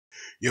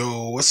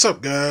Yo, what's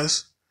up,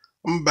 guys?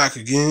 I'm back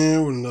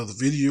again with another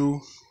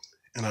video.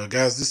 And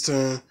guys, this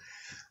time I'm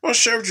gonna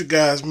share with you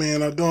guys,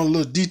 man. I'm doing a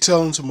little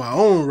detailing to my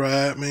own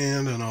ride,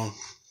 man, and I'm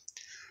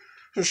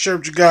gonna share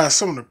with you guys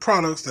some of the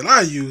products that I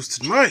used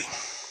tonight,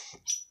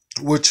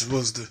 which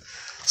was the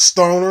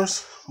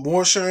Stoners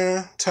More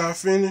Shine Tie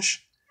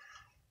Finish,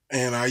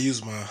 and I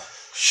used my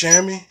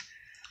chamois.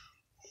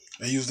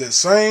 I used that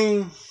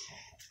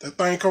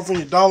thing come from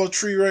your Dollar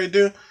Tree right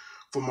there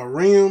for my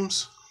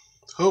rims,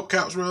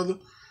 hubcaps rather.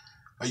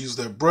 I use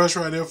that brush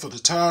right there for the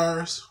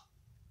tires.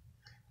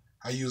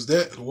 I use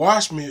that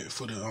wash mitt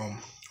for the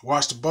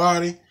wash the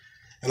body,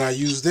 and I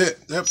use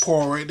that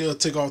part right there to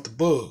take off the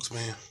bugs,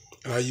 man.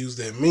 And I use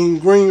that mean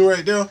green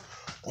right there,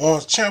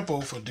 orange shampoo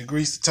for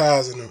degrease the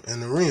tires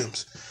and the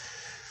rims.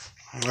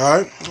 All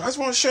right, I just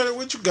want to share that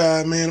with you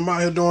guys, man. I'm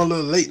out here doing a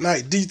little late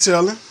night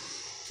detailing,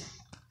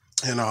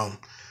 and I'll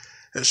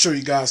show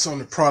you guys some of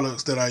the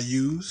products that I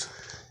use.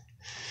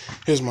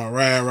 Here's my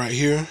ride right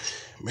here,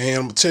 man.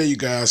 I'm gonna tell you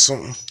guys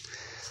something.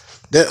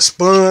 That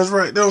sponge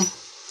right there,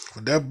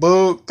 with that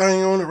bug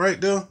thing on it right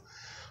there,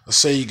 I'll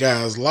save you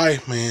guys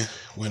life, man.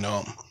 When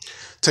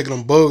taking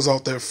them bugs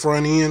off that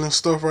front end and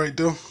stuff right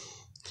there.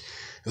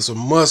 It's a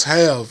must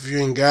have if you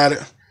ain't got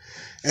it.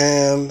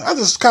 And I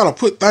just kind of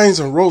put things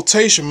in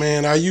rotation,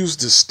 man. I use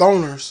the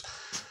Stoners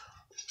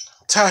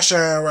tie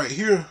shine right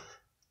here,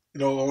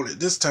 on it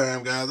this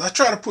time, guys. I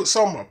try to put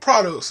some of my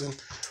products in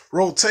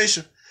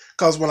rotation,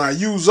 because when I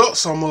use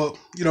some of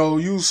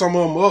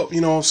them up,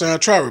 you know what I'm saying, I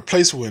try to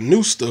replace it with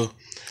new stuff.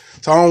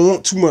 So I don't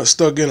want too much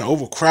stuff getting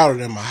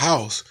overcrowded in my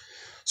house.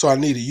 So I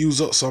need to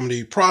use up some of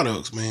these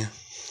products, man.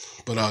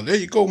 But there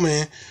you go,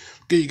 man.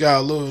 Give you guys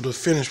a little of the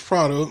finished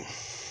product.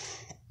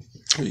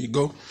 Here you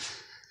go.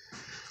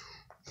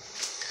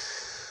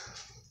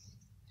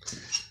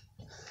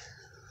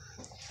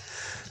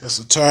 That's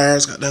the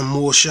tires. Got that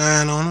More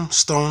Shine on them.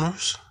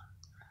 Stoners.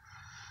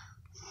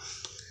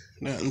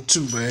 Nothing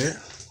too bad.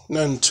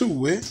 Nothing too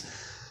wet.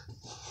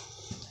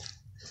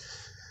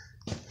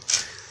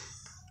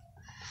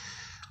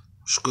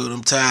 Screw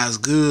them tires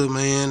good,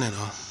 man, and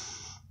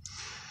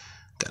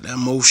got that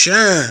More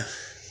Shine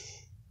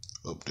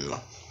up there.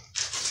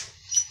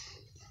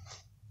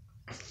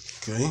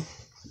 Okay.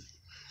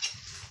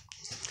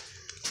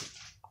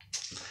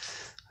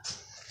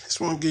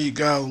 Just want to give you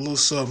guys a little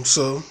something.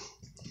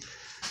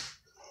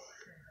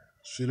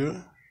 See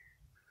that?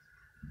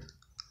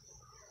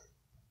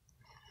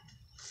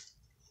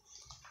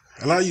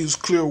 And I use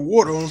clear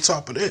water on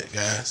top of that,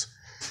 guys.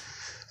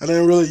 I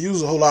didn't really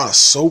use a whole lot of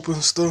soap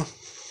and stuff.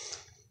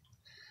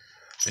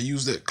 I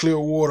use that clear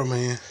water,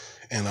 man,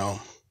 and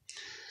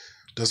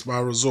that's my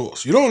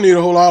results. You don't need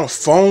a whole lot of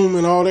foam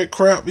and all that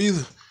crap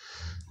either.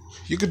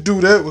 You could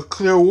do that with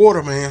clear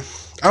water, man.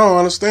 I don't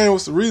understand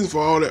what's the reason for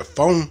all that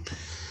foam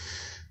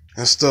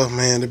and stuff,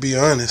 man, to be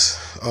honest.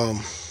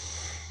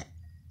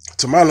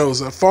 To my nose,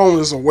 that foam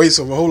is a waste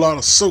of a whole lot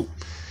of soap.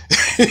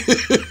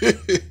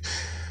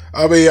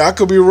 I mean, I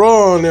could be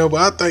wrong there,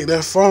 but I think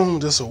that foam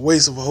is just a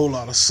waste of a whole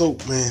lot of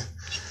soap, man.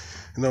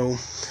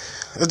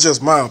 That's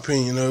just my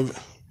opinion of it.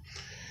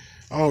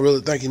 I don't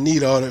really think you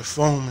need all that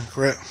foam and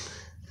crap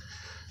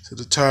to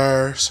the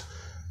tires.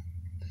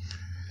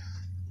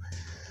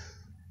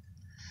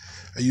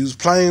 I use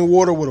plain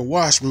water with a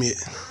wash mitt.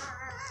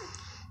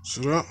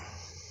 Shut up.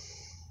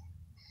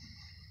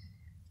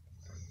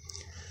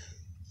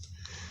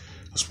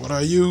 That's what I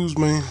use,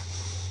 man.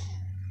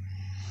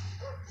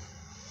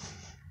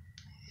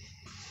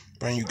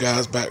 Bring you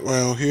guys back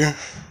around here.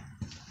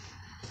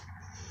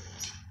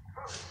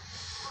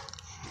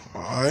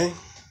 Alright.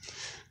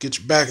 Get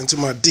you back into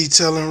my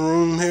detailing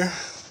room here.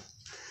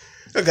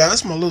 Hey guys,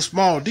 that's my little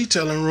small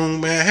detailing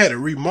room, man. I had it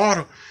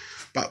remodeled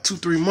about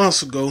 2-3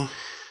 months ago.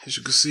 As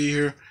you can see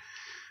here.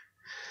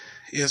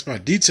 Yeah, it's my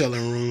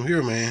detailing room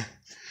here, man.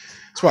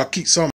 That's why I keep some